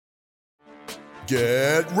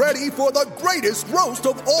Get ready for the greatest roast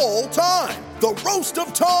of all time, the Roast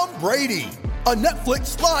of Tom Brady, a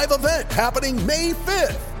Netflix live event happening May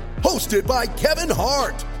 5th. Hosted by Kevin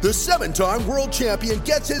Hart, the 7-time world champion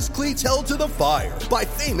gets his cleats held to the fire by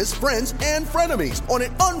famous friends and frenemies on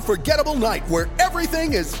an unforgettable night where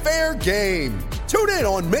everything is fair game. Tune in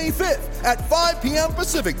on May 5th at 5 p.m.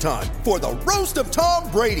 Pacific time for the Roast of Tom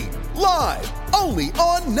Brady, live only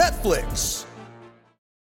on Netflix.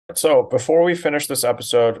 So before we finish this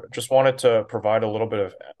episode, just wanted to provide a little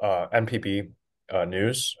bit of NPB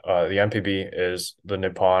news. The NPB is the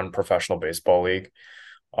Nippon Professional Baseball League.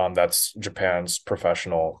 That's Japan's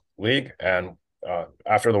professional league. And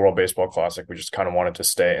after the World Baseball Classic, we just kind of wanted to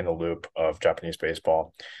stay in the loop of Japanese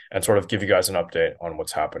baseball and sort of give you guys an update on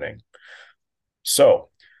what's happening. So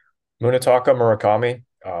Munetaka Murakami,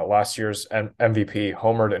 last year's MVP,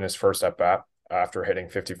 homered in his first at-bat after hitting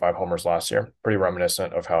 55 homers last year. Pretty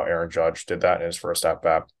reminiscent of how Aaron Judge did that in his first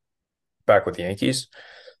at-bat back with the Yankees.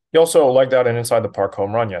 He also legged out an inside the park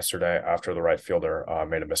home run yesterday after the right fielder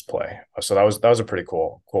made a misplay. So that was a pretty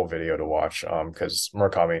cool video to watch because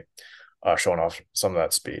Murakami showing off some of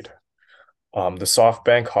that speed. The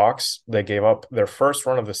SoftBank Hawks, they gave up their first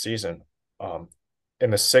run of the season in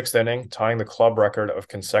the 6th inning, tying the club record of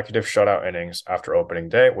consecutive shutout innings after opening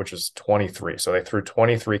day, which is 23. So they threw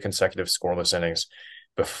 23 consecutive scoreless innings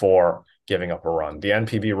before giving up a run. The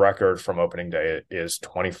NPB record from opening day is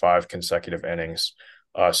 25 consecutive innings.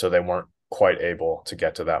 So they weren't quite able to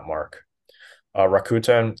get to that mark.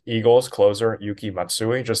 Rakuten Eagles closer Yuki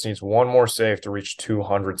Matsui just needs one more save to reach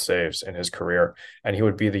 200 saves in his career, and he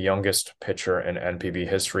would be the youngest pitcher in NPB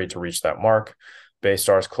history to reach that mark.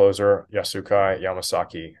 Baystar's closer Yasukai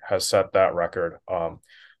Yamasaki has set that record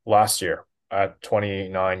last year at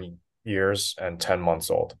 29 years and 10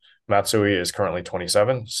 months old. Matsui is currently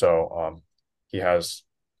 27, so he has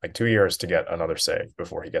like 2 years to get another save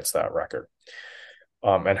before he gets that record.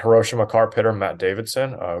 And Hiroshima Carp hitter Matt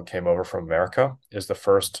Davidson, who came over from America, is the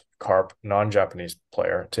first Carp non-Japanese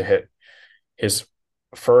player to hit his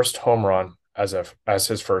first home run as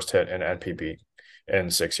his first hit in NPB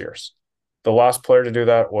in 6 years. The last player to do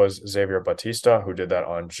that was Xavier Batista, who did that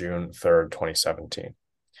on June 3rd, 2017.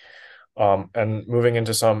 And moving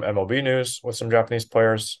into some MLB news with some Japanese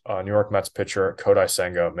players, New York Mets pitcher Kodai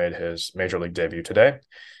Senga made his major league debut today.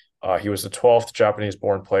 He was the 12th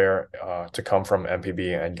Japanese-born player to come from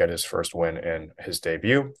MPB and get his first win in his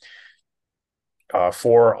debut.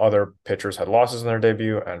 4 other pitchers had losses in their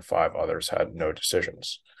debut, and 5 others had no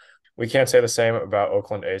decisions. We can't say the same about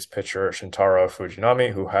Oakland A's pitcher Shintaro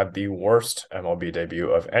Fujinami, who had the worst MLB debut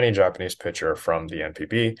of any Japanese pitcher from the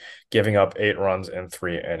NPB, giving up 8 runs in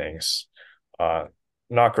 3 innings.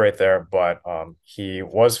 Not great there, but he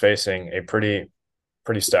was facing a pretty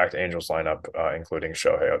stacked Angels lineup, including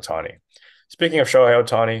Shohei Ohtani. Speaking of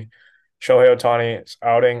Shohei Ohtani's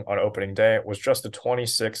outing on opening day was just the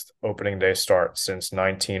 26th opening day start since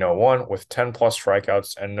 1901, with 10-plus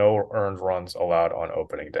strikeouts and no earned runs allowed on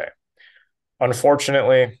opening day.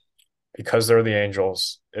 Unfortunately, because they're the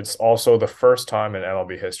Angels, it's also the first time in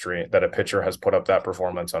MLB history that a pitcher has put up that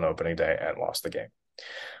performance on opening day and lost the game.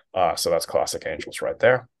 So that's classic Angels right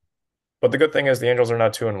there. But the good thing is the Angels are now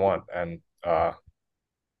 2-1, and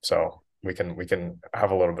so we can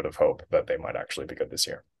have a little bit of hope that they might actually be good this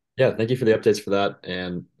year. Yeah, thank you for the updates for that.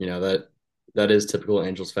 And that is typical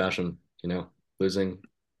Angels fashion, losing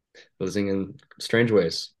in strange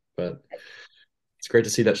ways. But it's great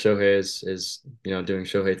to see that Shohei is doing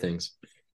Shohei things.